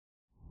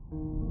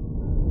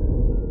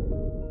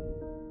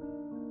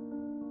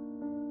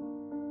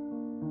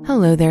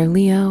Hello there,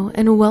 Leo,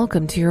 and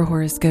welcome to your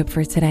horoscope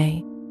for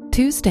today,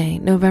 Tuesday,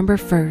 November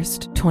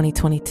 1st,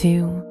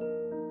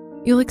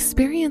 2022. You'll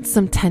experience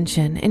some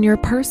tension in your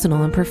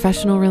personal and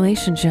professional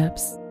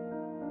relationships.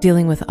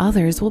 Dealing with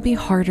others will be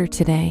harder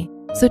today,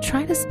 so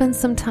try to spend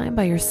some time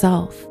by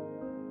yourself.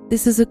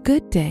 This is a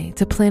good day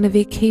to plan a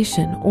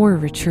vacation or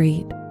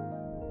retreat.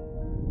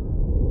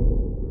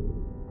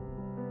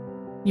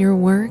 Your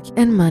work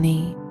and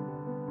money.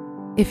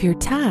 If your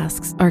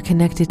tasks are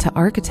connected to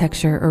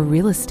architecture or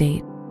real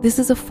estate, this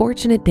is a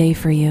fortunate day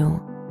for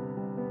you.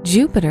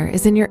 Jupiter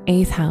is in your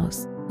 8th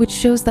house, which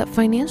shows that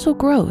financial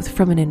growth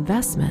from an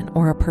investment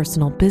or a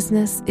personal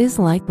business is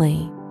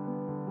likely.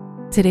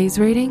 Today's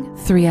rating,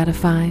 3 out of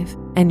 5,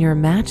 and your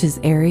match is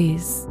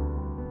Aries.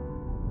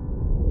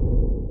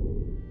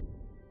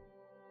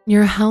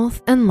 Your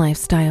health and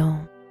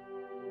lifestyle.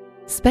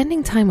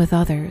 Spending time with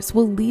others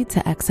will lead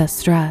to excess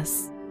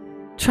stress.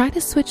 Try to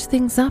switch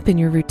things up in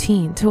your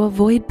routine to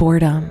avoid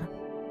boredom.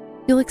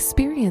 You'll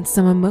experience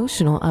some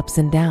emotional ups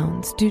and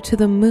downs due to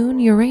the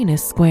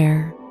Moon-Uranus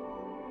square.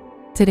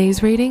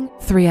 Today's rating,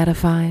 3 out of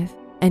 5,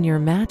 and your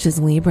match is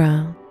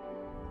Libra.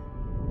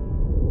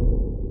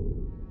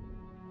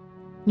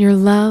 Your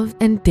love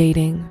and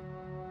dating.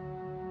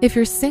 If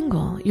you're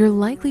single, you're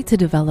likely to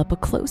develop a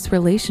close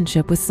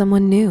relationship with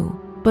someone new,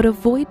 but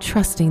avoid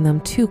trusting them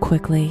too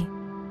quickly.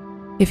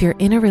 If you're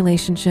in a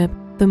relationship,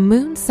 the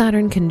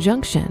Moon-Saturn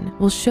conjunction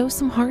will show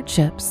some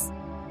hardships.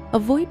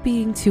 Avoid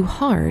being too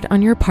hard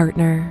on your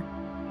partner.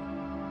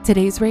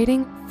 Today's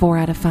rating, 4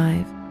 out of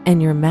 5,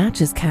 and your match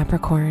is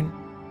Capricorn.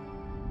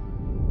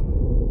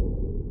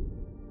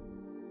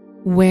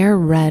 Wear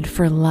red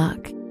for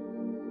luck.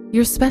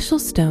 Your special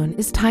stone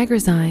is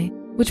Tiger's Eye,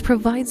 which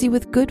provides you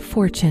with good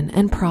fortune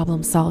and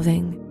problem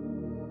solving.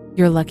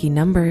 Your lucky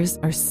numbers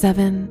are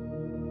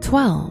 7,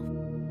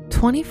 12,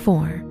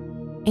 24,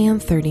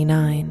 and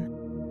 39.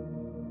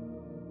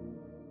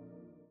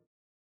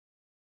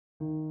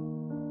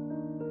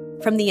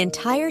 From the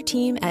entire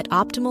team at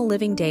Optimal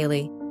Living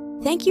Daily,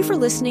 thank you for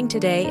listening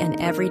today and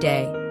every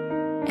day.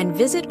 And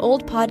visit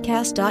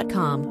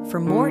oldpodcast.com for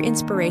more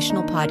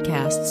inspirational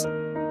podcasts.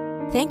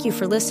 Thank you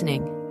for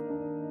listening.